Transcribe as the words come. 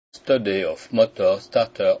Study of motor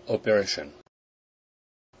starter operation.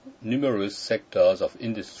 Numerous sectors of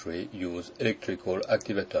industry use electrical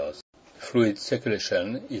activators. Fluid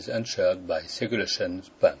circulation is ensured by circulation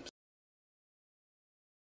pumps.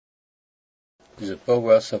 The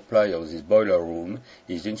power supply of this boiler room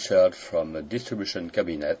is ensured from a distribution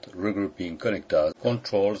cabinet regrouping connectors,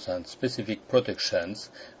 controls and specific protections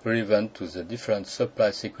relevant to the different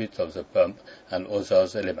supply circuits of the pump and other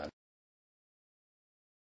elements.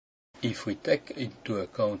 If we take into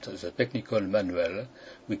account the technical manual,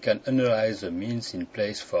 we can analyze the means in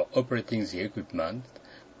place for operating the equipment,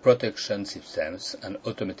 protection systems, and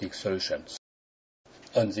automatic solutions.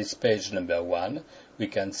 On this page number 1, we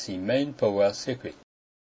can see main power circuit.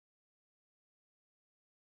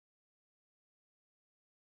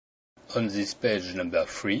 On this page number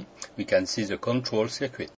 3, we can see the control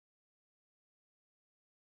circuit.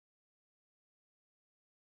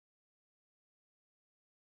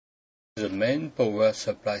 The main power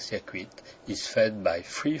supply circuit is fed by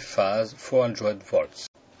 3-phase 400 volts.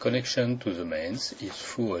 Connection to the mains is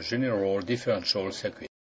through a general differential circuit.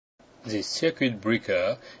 This circuit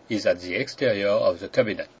breaker is at the exterior of the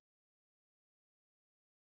cabinet.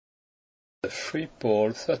 The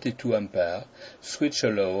 3-pole 32 ampere switch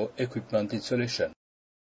allows equipment installation.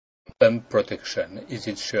 Pump protection is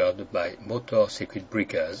ensured by motor circuit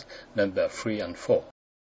breakers number 3 and 4.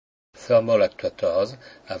 Thermal actuators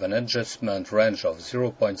have an adjustment range of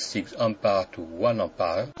 0.6 ampere to 1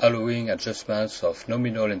 ampere, allowing adjustments of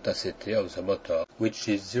nominal intensity of the motor, which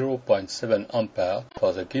is 0.7 ampere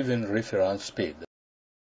for the given reference speed.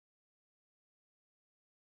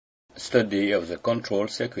 Study of the control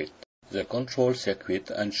circuit. The control circuit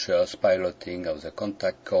ensures piloting of the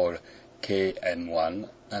contact coil KM1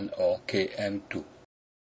 and or KM2.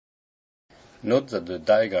 Note that the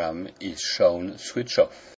diagram is shown switch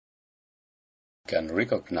off. Can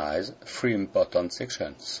recognize 3 important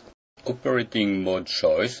sections. Operating mode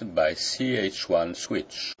choice by CH1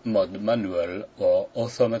 switch, mode manual or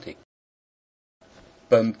automatic.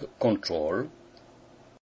 Pump control,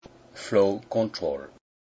 flow control.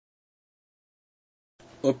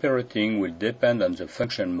 Operating will depend on the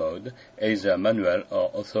function mode, either manual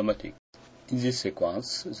or automatic. In this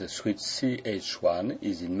sequence, the switch CH1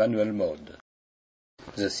 is in manual mode.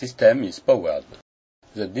 The system is powered.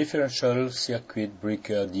 The differential circuit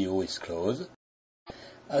breaker DO is closed,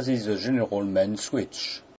 as is the general main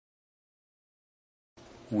switch.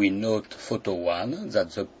 We note photo 1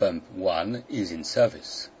 that the pump 1 is in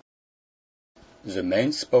service. The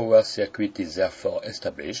mains power circuit is therefore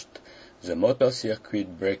established. The motor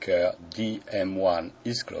circuit breaker DM1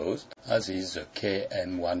 is closed, as is the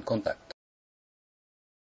KM1 contact.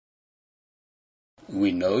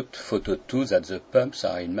 We note photo 2 that the pumps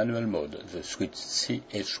are in manual mode. The switch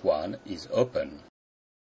CH1 is open.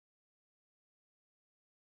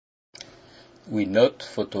 We note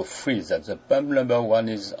photo 3 that the pump number 1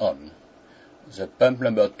 is on. The pump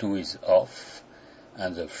number 2 is off,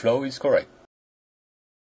 and the flow is correct.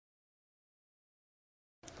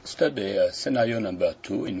 Study scenario number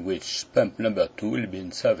 2 in which pump number 2 will be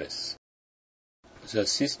in service. The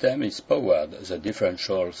system is powered, the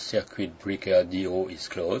differential circuit breaker DO is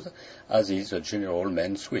closed, as is the general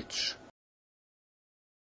main switch.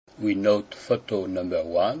 We note photo number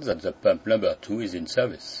 1 that the pump number 2 is in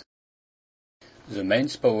service. The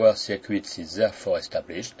mains power circuit is therefore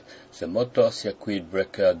established, the motor circuit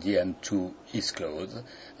breaker DM2 is closed,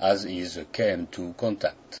 as is the KM2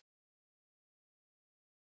 contact.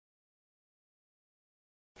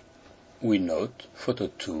 We note,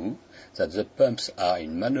 photo 2, that the pumps are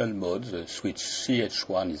in manual mode, the switch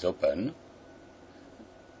CH1 is open.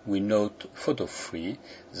 We note, photo 3,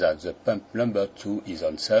 that the pump number 2 is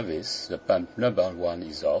on service, the pump number 1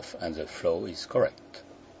 is off, and the flow is correct.